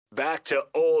Back to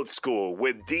Old School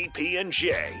with DP and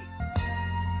J.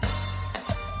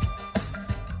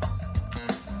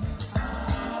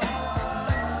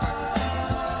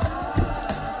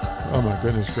 Oh, my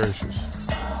goodness gracious.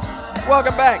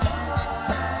 Welcome back.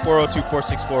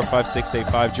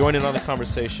 402-464-5685. Join in on the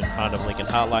conversation. Honda of Lincoln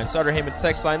Hotline. Sutter Heyman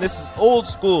text line. This is Old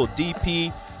School.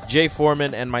 DP, Jay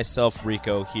Foreman, and myself,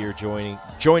 Rico, here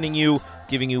joining you,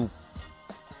 giving you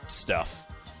stuff.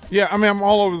 Yeah, I mean, I'm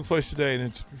all over the place today, and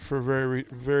it's for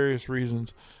various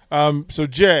reasons. So,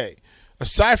 Jay,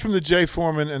 aside from the Jay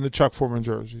Foreman and the Chuck Foreman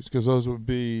jerseys, because those would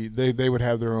be they would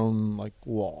have their own like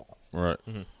wall, right?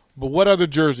 Mm-hmm. But what other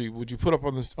jersey would you put up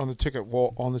on the ticket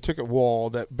wall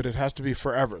but it has to be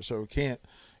forever? So it can't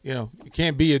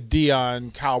be a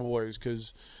Deion Cowboys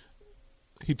because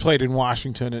he played in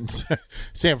Washington and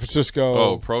San Francisco.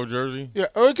 Oh, pro jersey? Yeah,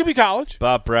 or it could be college.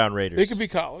 Bob Brown Raiders. It could be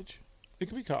college.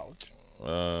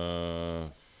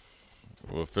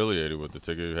 Affiliated with the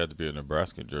ticket, it had to be a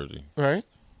Nebraska jersey, right?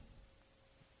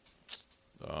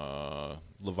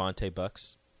 Levante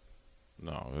Bucks.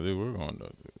 No, they were going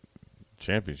to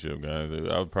championship, guys.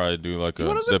 I would probably do like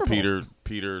the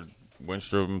Peter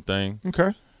Winstrom thing.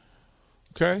 Okay,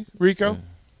 Rico.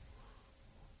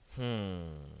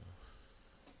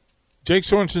 Jake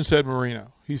Sorensen said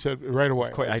Marino. He said right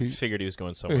away. I figured he was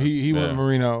going somewhere. He went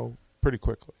Marino pretty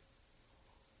quickly.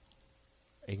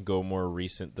 I can go more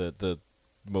recent. The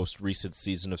most recent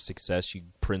season of success.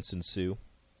 Prince and Sue.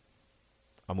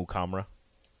 Amu Kamara.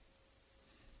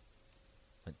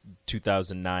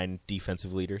 2009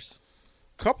 defensive leaders.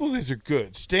 A couple of these are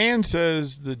good. Stan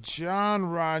says the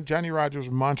Johnny Rodgers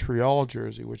Montreal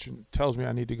jersey, which tells me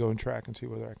I need to go and track and see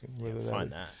whether I can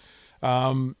find that.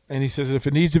 And he says if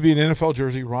it needs to be an NFL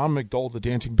jersey, Ron McDowell, the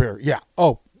Dancing Bear. Yeah.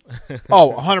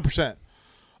 100%.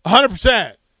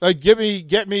 100%. Like get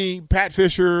me Pat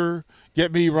Fisher,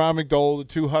 get me Ron McDowell, the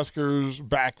two Huskers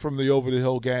back from the Over the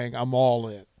Hill gang. I'm all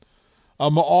in.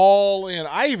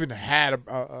 I even had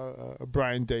a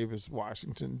Brian Davis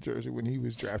Washington jersey when he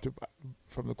was drafted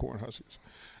from the Cornhuskers.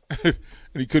 And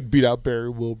he could beat out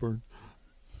Barry Wilburn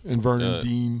and Vernon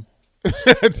Dean.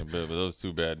 But those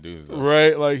two bad dudes, though.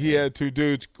 Right? Like he had two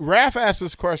dudes. Raph asked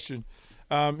this question.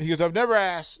 He goes, I've never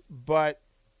asked, but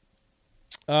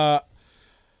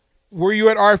were you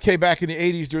at RFK back in the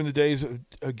 80s during the days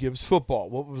of Gibbs football?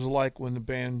 What was it like when the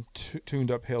band tuned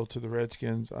up Hail to the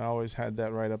Redskins? I always had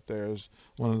that right up there as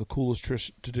one of the coolest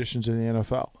traditions in the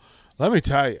NFL. Let me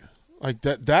tell you, like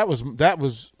that was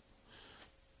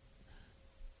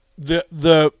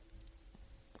the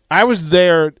I was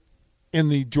there in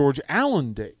the George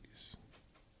Allen days.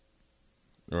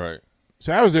 Right.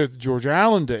 So I was there at the George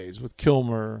Allen days with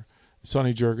Kilmer,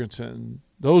 Sonny Jurgensen.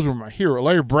 Those were my hero.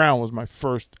 Larry Brown was my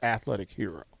first athletic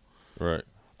hero. Right.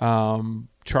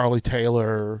 Charlie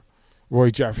Taylor, Roy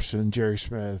Jefferson, Jerry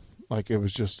Smith. Like it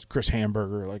was just Chris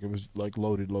Hamburger. Like it was like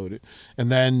loaded.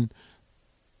 And then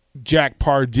Jack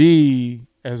Pardee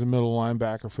as a middle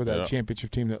linebacker for that championship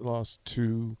team that lost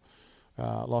to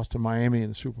Miami in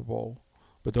the Super Bowl.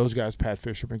 But those guys, Pat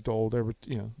Fisher, McDowell, they were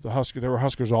there were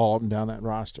Huskers all up and down that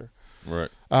roster. Right.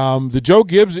 The Joe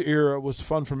Gibbs era was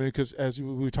fun for me because, as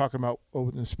we were talking about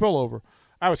in the spillover,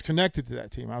 I was connected to that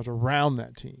team. I was around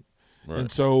that team. Right.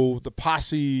 And so the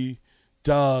posse,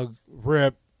 Doug,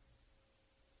 Rip,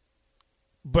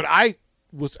 but I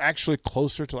was actually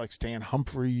closer to like Stan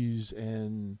Humphries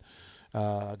and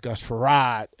Gus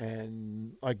Frerotte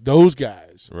and like those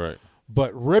guys. Right.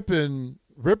 But Rippin,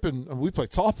 we played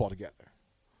softball together.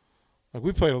 Like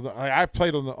I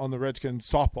played on the Redskins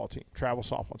softball team, travel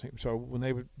softball team. So when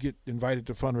they would get invited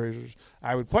to fundraisers,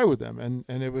 I would play with them, and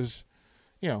it was,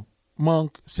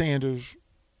 Monk, Sanders,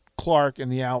 Clark in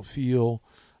the outfield.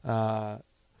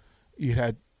 You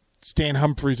had Stan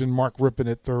Humphries and Mark Rippon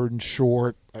at third and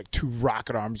short, like two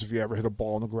rocket arms if you ever hit a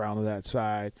ball on the ground to that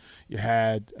side. You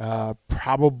had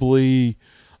probably.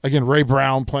 Again, Ray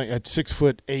Brown playing at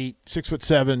 6'8",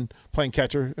 6'7", playing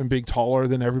catcher and being taller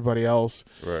than everybody else.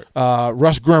 Right.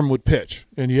 Russ Grimm would pitch,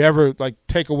 and you ever like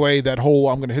take away that whole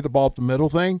 "I'm going to hit the ball up the middle"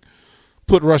 thing,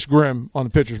 put Russ Grimm on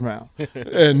the pitcher's mound,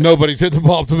 and nobody's hitting the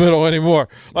ball up the middle anymore.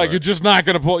 Like You're just not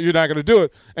going to pull. You're not going to do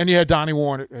it. And you had Donnie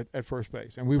Warren at first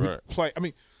base, and we would play. I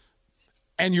mean,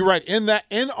 and you're right in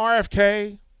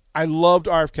RFK. I loved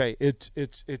RFK. It's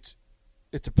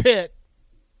a pit,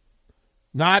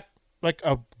 not like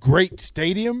a great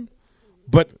stadium,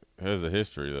 but it has a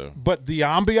history though. But the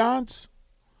ambiance,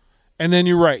 and then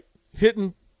you're right,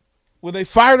 hitting when they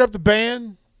fired up the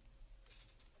band,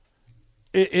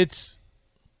 it's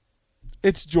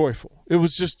joyful. It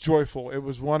was just joyful. It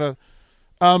was one of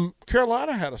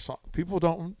Carolina had a song. People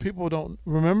don't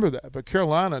remember that, but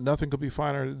Carolina, nothing could be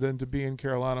finer than to be in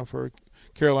Carolina for a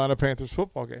Carolina Panthers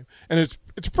football game, and it's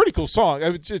a pretty cool song.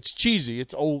 It's cheesy.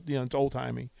 It's old, it's old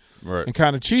timey, right, and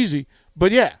kind of cheesy.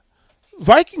 But yeah,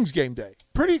 Vikings game day,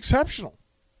 pretty exceptional.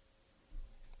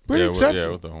 Pretty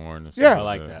exceptional. With the horn. And yeah, I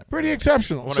like that. Pretty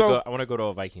exceptional. I want to go to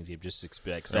a Vikings game just to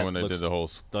expect. And when they did the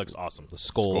whole, looks awesome. The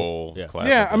skull.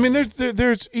 Yeah. I mean,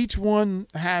 there's each one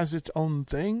has its own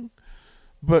thing,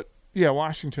 but yeah,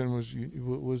 Washington was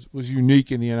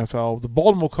unique in the NFL. The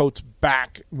Baltimore Colts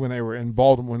back when they were in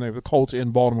Baltimore, when they were the Colts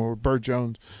in Baltimore with Burt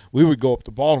Jones, we would go up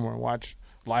to Baltimore and watch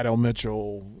Lydell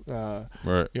Mitchell,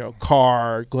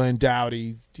 Carr, Glenn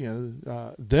Dowdy,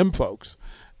 them folks.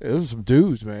 It was some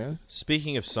dudes, man.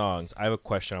 Speaking of songs, I have a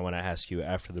question I want to ask you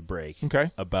after the break.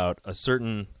 Okay. About a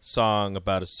certain song,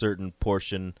 about a certain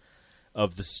portion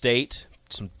of the state,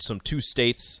 some two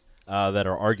states that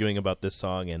are arguing about this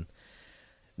song, and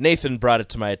Nathan brought it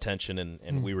to my attention,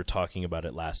 and we were talking about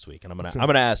it last week. And I'm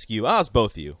gonna ask you, I'll ask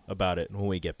both of you about it when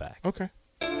we get back. Okay.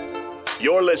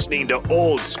 You're listening to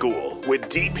Old School with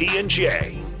DP and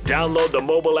J. Download the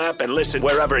mobile app and listen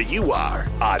wherever you are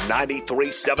on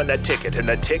 93.7 The Ticket and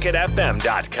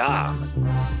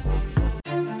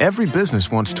theticketfm.com. Every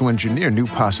business wants to engineer new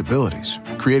possibilities,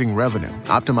 creating revenue,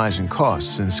 optimizing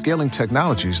costs, and scaling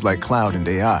technologies like cloud and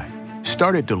AI.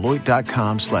 Start at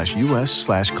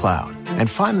Deloitte.com/US/cloud and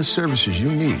find the services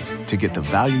you need to get the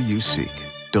value you seek.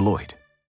 Deloitte.